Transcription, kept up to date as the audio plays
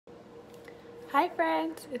Hi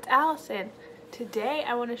friends, it's Allison. Today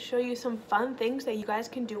I want to show you some fun things that you guys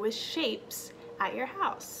can do with shapes at your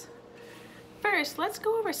house. First, let's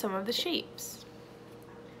go over some of the shapes.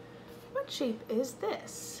 What shape is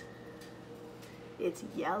this? It's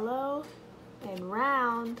yellow and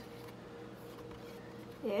round.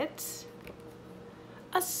 It's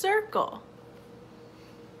a circle.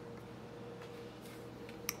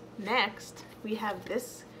 Next, we have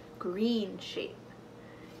this green shape.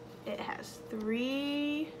 It has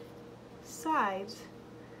 3 sides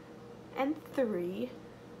and 3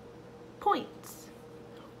 points.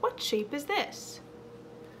 What shape is this?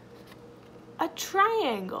 A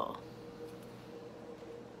triangle.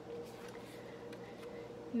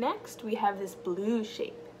 Next, we have this blue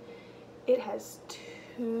shape. It has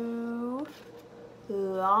 2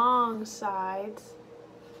 long sides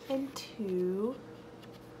and 2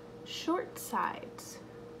 short sides.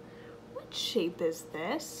 What shape is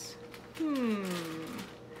this?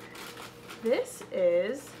 This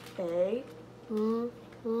is a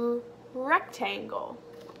rectangle.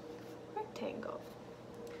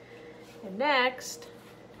 And next,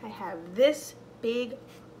 I have this big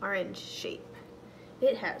orange shape.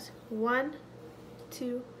 It has 1,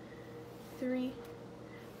 2, 3,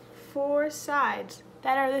 4 sides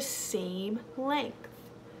that are the same length.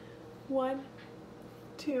 1,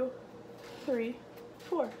 2, 3,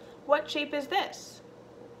 4. What shape is this?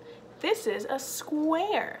 This is a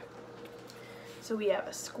square. So we have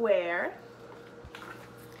a square,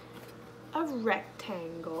 a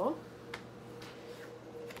rectangle,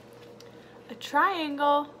 a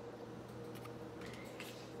triangle,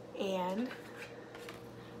 and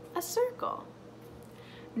a circle.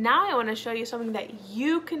 Now I want to show you something that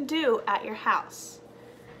you can do at your house.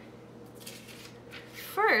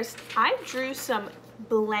 First, I drew some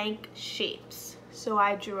blank shapes. So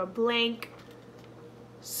I drew a blank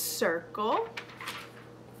circle.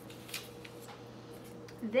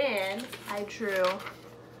 Then I drew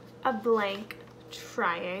a blank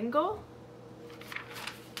triangle.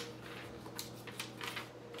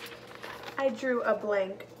 I drew a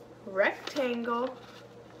blank rectangle.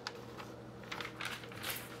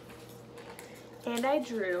 And I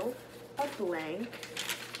drew a blank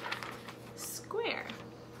square.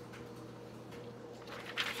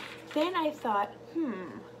 Then I thought,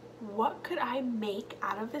 what could I make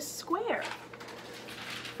out of this square?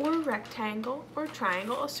 Or rectangle, or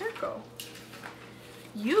triangle, or circle?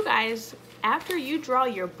 You guys, after you draw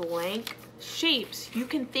your blank shapes, you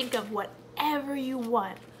can think of whatever you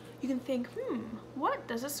want. You can think, what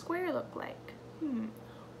does a square look like?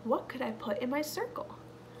 What could I put in my circle?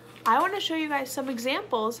 I want to show you guys some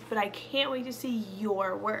examples, but I can't wait to see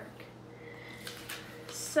your work.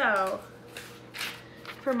 So,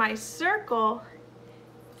 for my circle,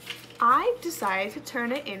 I decided to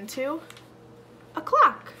turn it into a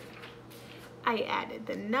clock. I added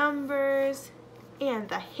the numbers and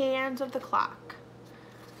the hands of the clock.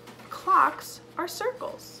 Clocks are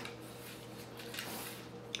circles.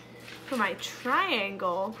 For my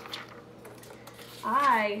triangle,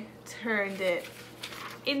 I turned it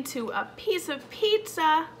into a piece of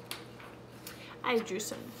pizza. I drew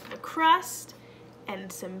some of the crust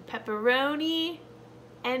and some pepperoni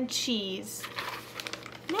and cheese.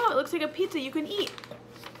 Now it looks like a pizza you can eat,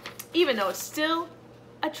 even though it's still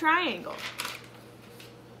a triangle.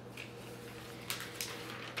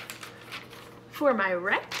 For my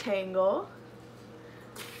rectangle,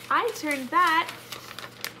 I turned that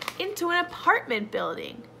into an apartment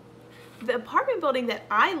building. The apartment building that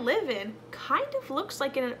I live in kind of looks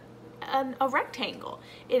like a rectangle.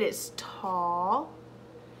 It is tall,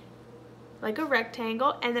 like a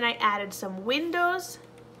rectangle, and then I added some windows,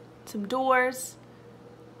 some doors,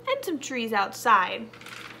 and some trees outside.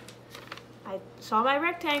 I saw my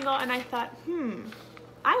rectangle and I thought,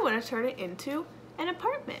 I want to turn it into an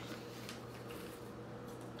apartment.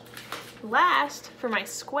 Last, for my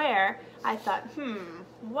square, I thought,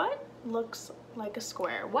 what looks like a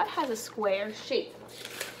square? What has a square shape?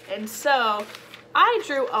 And so I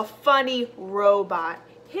drew a funny robot.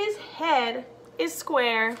 His head is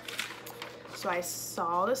square. So I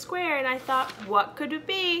saw the square and I thought, what could it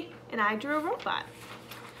be? And I drew a robot.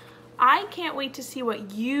 I can't wait to see what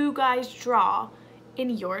you guys draw in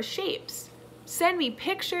your shapes. Send me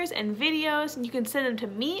pictures and videos, and you can send them to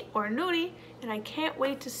me or Nuri, and I can't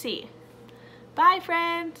wait to see. Bye,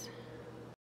 friends.